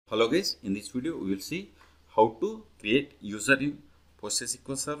Hello guys, in this video we will see how to create user in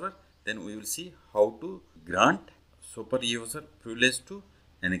PostgreSQL server. Then we will see how to grant super user privilege to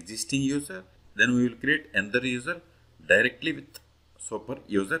an existing user. Then we will create another user directly with super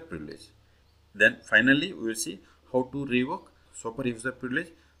user privilege. Then finally we will see how to revoke super user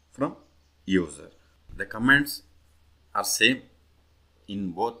privilege from user. The commands are same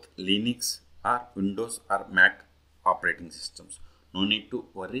in both Linux or Windows or Mac operating systems. No need to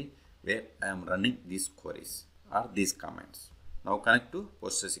worry where I am running these queries or these commands. Now connect to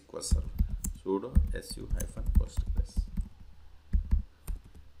PostgreSQL server. Sudo su-postgres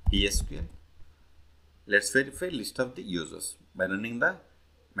PSQL. Let's verify list of the users by running the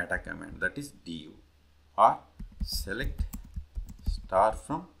meta command, that is du, or select star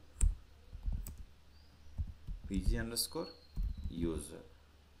from pg_user.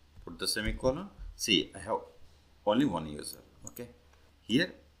 Put the semicolon. See, I have only one user. Okay.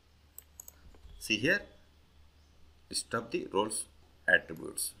 Here, see here, list of the roles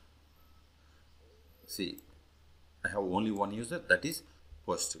attributes. See, I have only one user, that is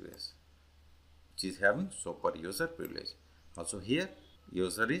Postgres, which is having super user privilege. Also here,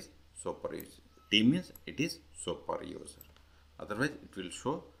 user is super user. T means it is super user. Otherwise, it will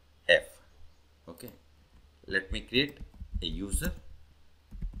show F. Okay. Let me create a user.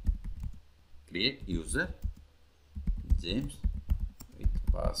 Create user James with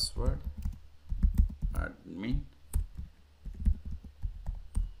password admin.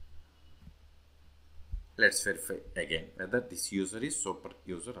 Let's verify again whether this user is super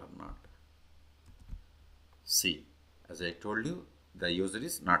user or not. See, as I told you, the user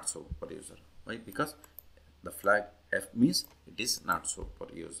is not super user. Why? Because the flag F means it is not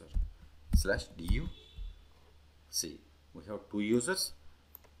super user. /du. See, we have two users,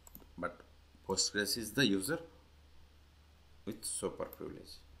 but Postgres is the user with super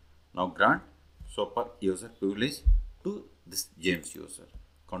privilege. Now grant super user privilege to this James user.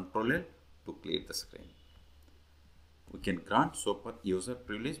 Control L to clear the screen. We can grant super user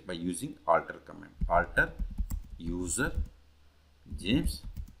privilege by using alter command. Alter user James,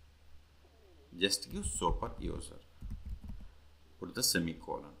 just give super user. Put the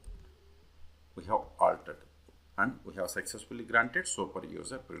semicolon. We have altered and we have successfully granted super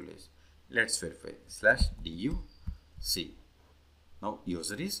user privilege. Let's verify. /du. See, now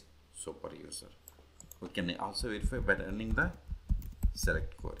user is super user. We can also verify by running the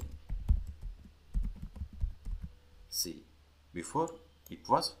select query. See, before it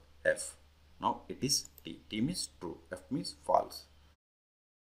was F, now it is T. T means true, F means false.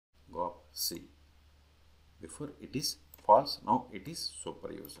 Go up, see. Before it is false, now it is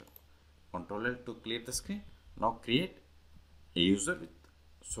super user. Control L to clear the screen. Now create a user with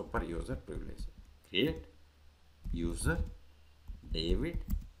super user privilege. Create user David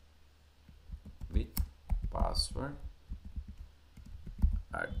with password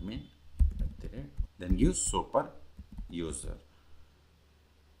admin, then give super user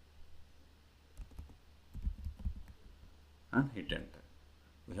and hit enter.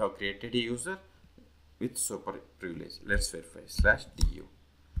 We have created a user with super privilege. Let's verify. /du.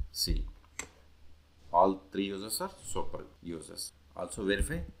 See, all three users are super users. Also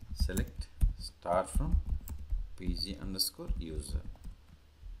verify. Select star from pg_user.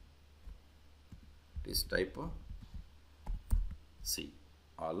 It is typo. See,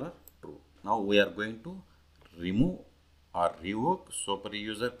 all are true. Now we are going to remove or revoke super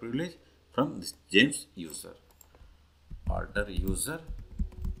user privilege from this James user. Alter user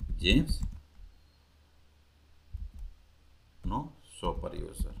James, no super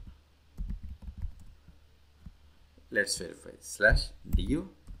user. Let's verify. /du.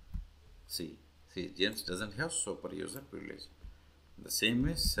 See, James doesn't have super user privilege. The same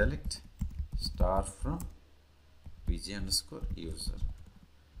way, select star from pg_user.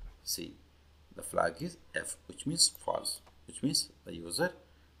 See, the flag is F, which means false, which means the user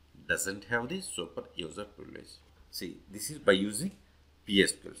doesn't have the super user privilege. See, this is by using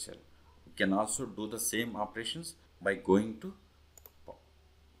PSQL shell. We can also do the same operations by going to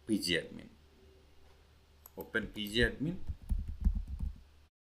pgadmin. Open pgadmin.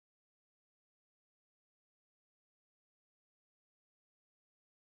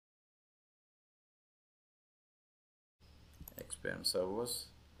 Expand servers.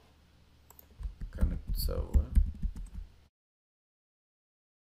 Connect server.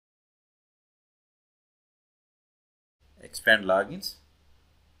 Expand logins.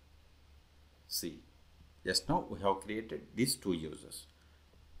 See, just now we have created these two users.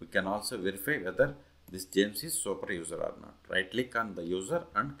 We can also verify whether this James is super user or not. Right click on the user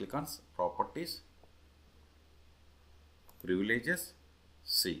and click on properties, privileges,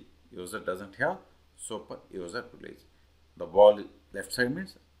 See, user doesn't have super user privilege. The ball left side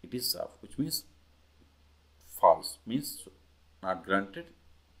means it is off, which means false, means not granted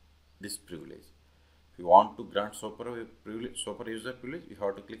this privilege. If you want to grant super user privilege, you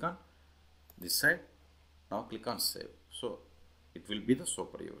have to click on this side. Now click on save. So it will be the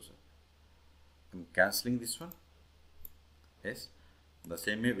super user. I'm cancelling this one. Yes. The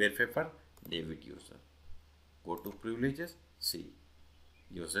same way verify for David user. Go to privileges. See,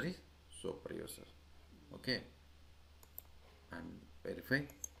 user is super user. Okay. And verify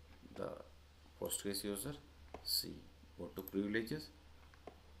the Postgres user. See, go to privileges.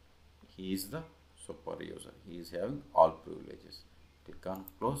 He is the super user. He is having all privileges. Click on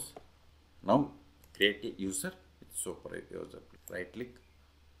close. Now create a user with super user. Right click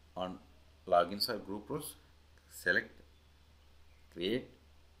on logins or group roles. Select create,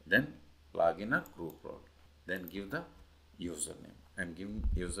 then login or group role. Then give the username. I am giving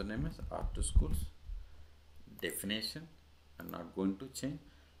username as R2 schools. Definition, I am not going to change.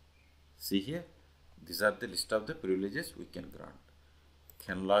 See here, these are the list of the privileges we can grant.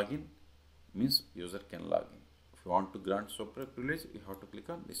 Can login means user can login. If you want to grant super privilege, you have to click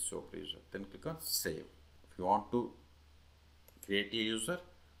on this super user. Then click on save. If you want to create a user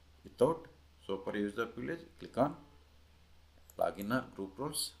without super user privilege, click on login or group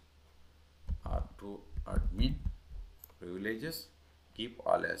roles, R2 admin, privileges, keep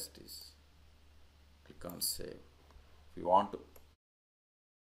all as it is. Click on save. If you want to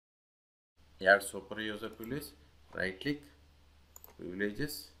add super user privilege, right click,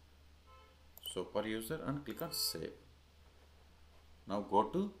 privileges, super user, and click on save. Now go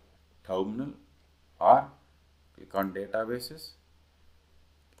to terminal or click on databases,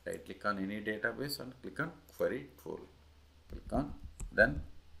 right click on any database and click on query tool. Click on, then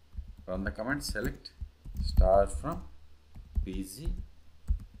run the command, select star from pg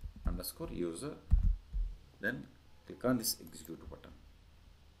underscore user, then click on this execute button.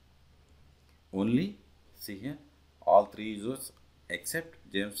 Only see here all three users except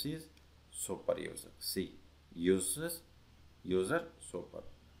James is super user. See, users user super,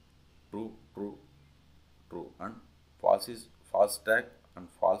 true true true, and false is false tag, and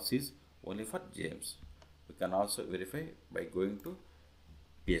false is only for James. We can also verify by going to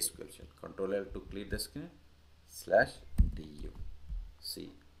PSQL shell. Control L to clear the screen, /du.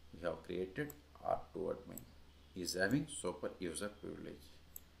 See, we have created R2 admin. He is having super user privilege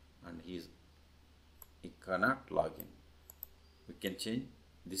and he cannot log in. We can change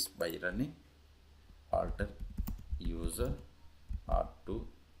this by running alter user R2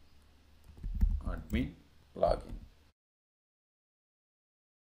 admin login.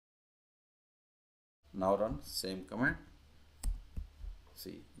 Now run same command.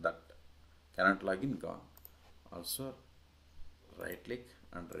 See, that cannot login gone. Also right click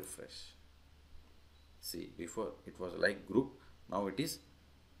and refresh. See, before it was like group, now it is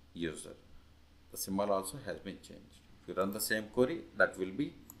user. The symbol also has been changed. If you run the same query, that will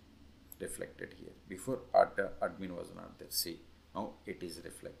be reflected here. Before admin was not there. See, now it is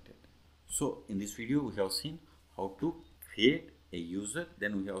reflected. So in this video we have seen how to create a user,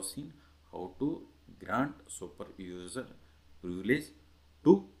 then we have seen how to grant super user privilege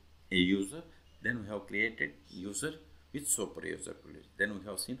to a user, then we have created user with super user privilege, then we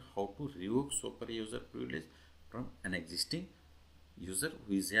have seen how to revoke super user privilege from an existing user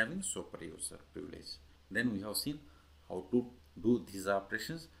who is having super user privilege. Then we have seen how to do these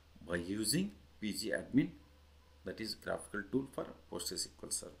operations by using pgadmin, that is graphical tool for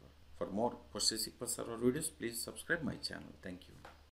PostgreSQL Server. For more PostgreSQL Server videos, please subscribe my channel. Thank you.